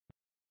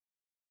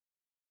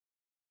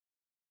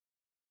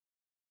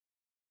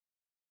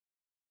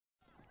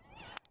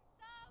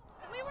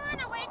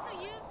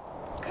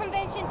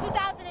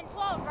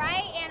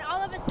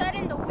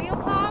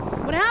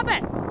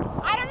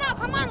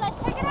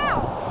let's check it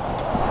out.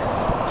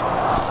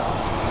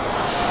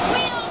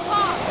 Wheel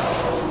pop.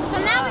 So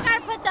now we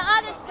gotta put the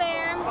other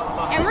spare,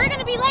 and we're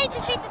gonna be late to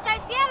see the side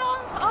Seattle.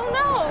 Oh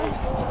no.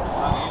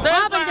 So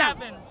here's what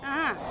happened.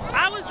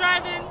 I was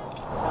driving,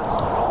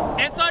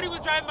 and Saudi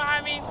was driving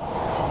behind me,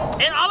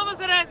 and all of a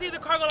sudden I see the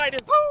car go like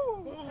this,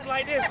 boom,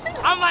 like this.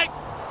 I'm like,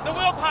 the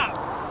wheel popped,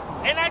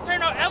 and I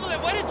turned on Evelyn.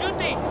 What did you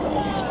think?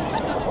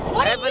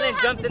 What do Evelyn you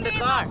have jumped to in the say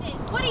car. about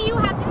this? What do you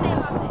have to say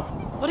about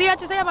this? What do you have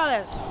to say about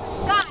this?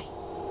 Guy.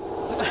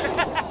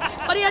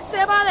 What do you have to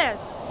say about this?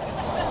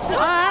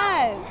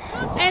 Alright.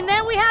 And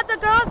then we have the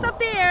girls up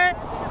there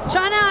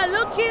trying to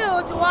look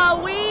cute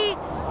while we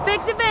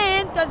fix the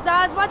van, because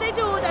that's what they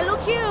do. They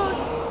look cute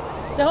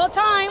the whole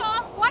time.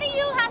 What do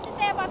you have to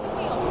say about the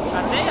wheel?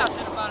 I say y'all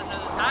should have bought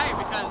another tire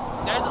because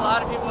there's a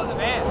lot of people in the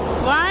van.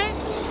 Right?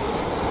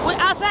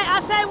 I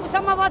say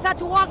some of us have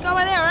to walk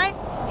over there, right?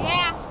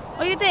 Yeah.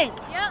 What do you think?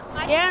 Yep,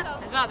 I Yeah? think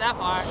so. It's not that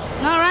far.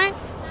 No, right?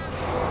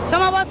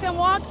 Some of us can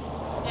walk.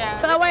 Yeah.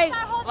 So wait.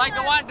 Like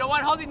the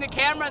one holding the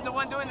camera, the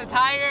one doing the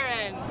tire,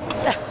 and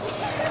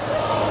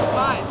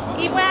fine.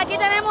 Y pues aquí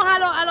tenemos a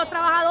los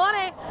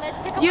trabajadores. Let's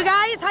pick up. You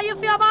guys, how you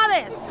feel about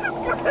this?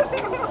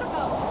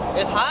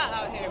 It's hot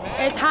out here,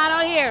 man. It's hot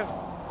out here.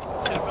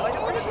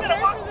 We're just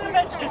gonna walk to the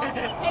bench.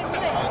 Hey,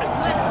 Louis,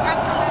 grab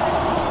some better.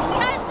 We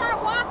gotta start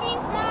walking,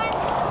 come on.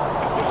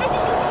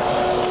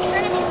 We're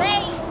gonna be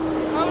late.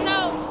 Oh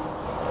no.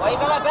 Why you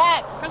got my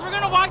back? Because we're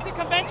going to walk to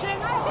convention.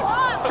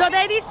 So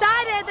they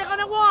decided they're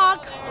gonna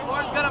walk. The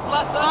Lord's gonna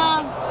bless us.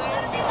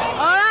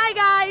 All right,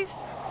 guys.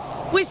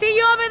 We see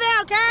you over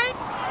there, okay?